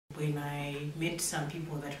when I met some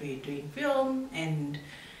people that were doing film, and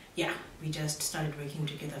yeah, we just started working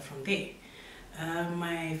together from there.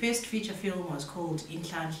 My first feature film was called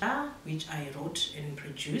Inhlanhla, which I wrote and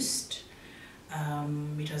produced.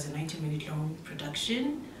 It was a 90-minute long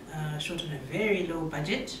production, shot on a very low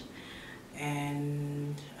budget,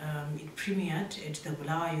 and it premiered at the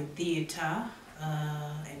Bulawayo Theatre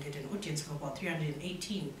and had an audience of about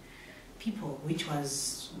 318 people, which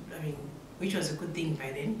was a good thing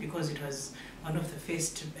by then, because it was one of the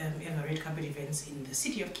first ever red carpet events in the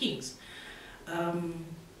City of Kings.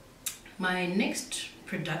 My next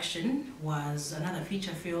production was another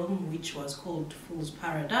feature film, which was called Fool's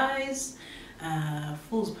Paradise.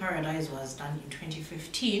 Fool's Paradise was done in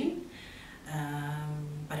 2015,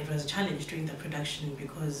 but it was a challenge during the production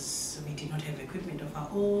because we did not have equipment of our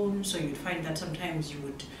own. So you'd find that sometimes you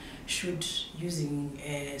would shoot using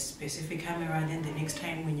a specific camera, then the next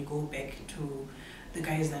time when you go back to the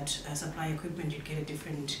guys that supply equipment, you'd get a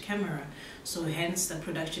different camera. So hence the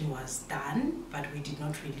production was done, but we did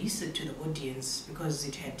not release it to the audience because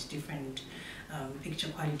it had different picture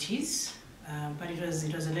qualities. But it was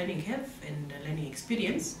a learning curve and a learning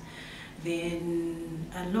experience. Then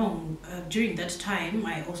during that time,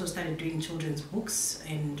 I also started doing children's books,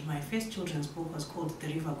 and my first children's book was called The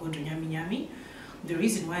River God Nyami Nyami. The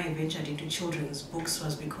reason why I ventured into children's books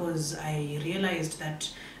was because I realized that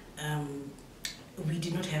we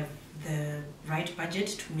did not have the right budget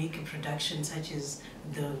to make a production such as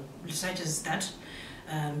that,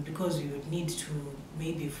 because we would need to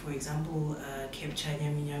maybe, for example, capture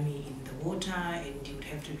Nyami Nyami in the water, and you would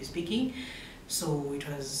have to be speaking. So it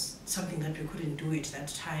was something that we couldn't do at that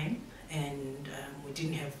time, and we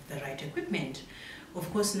didn't have the right equipment. Of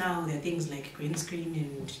course, now there are things like green screen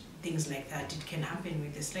and things like that. It can happen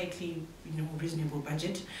with a slightly, reasonable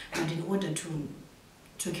budget, but in order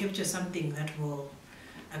to capture something that will,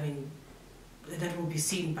 that will be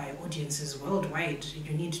seen by audiences worldwide,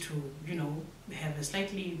 you need to, have a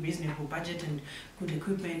slightly reasonable budget and good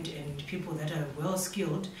equipment and people that are well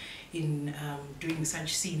skilled in doing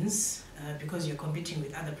such scenes, because you're competing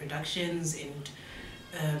with other productions. And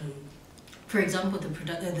for example,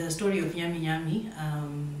 the story of Nyami Nyami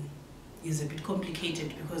is a bit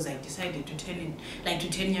complicated because I decided to turn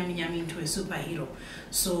Nyami Nyami into a superhero.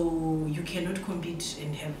 So you cannot compete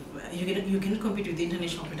and you cannot compete with the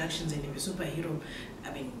international productions and have a superhero.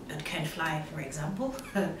 That can't fly, for example.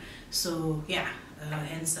 So yeah,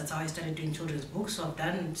 hence that's how I started doing children's books. So I've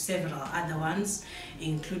done several other ones,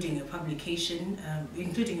 including a publication,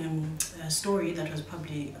 including a story that was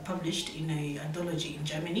published in an anthology in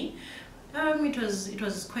Germany. It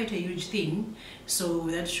was quite a huge thing, so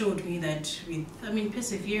that showed me that with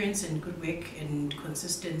perseverance and good work and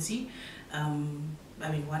consistency,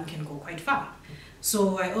 one can go quite far.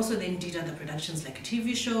 So I also then did other productions like a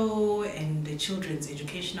TV show and a children's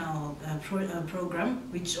educational program,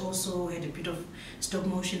 which also had a bit of stop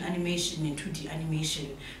motion animation and 2D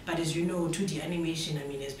animation. But as you know, 2D animation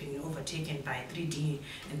has been overtaken by 3D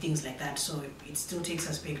and things like that. So it still takes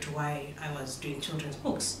us back to why I was doing children's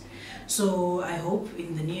books. So I hope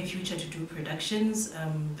in the near future to do productions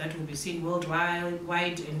that will be seen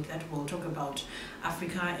worldwide, and that will talk about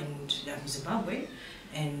Africa and Zimbabwe,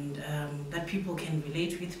 and that people can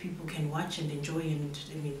relate with, people can watch and enjoy, and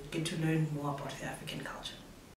get to learn more about the African culture.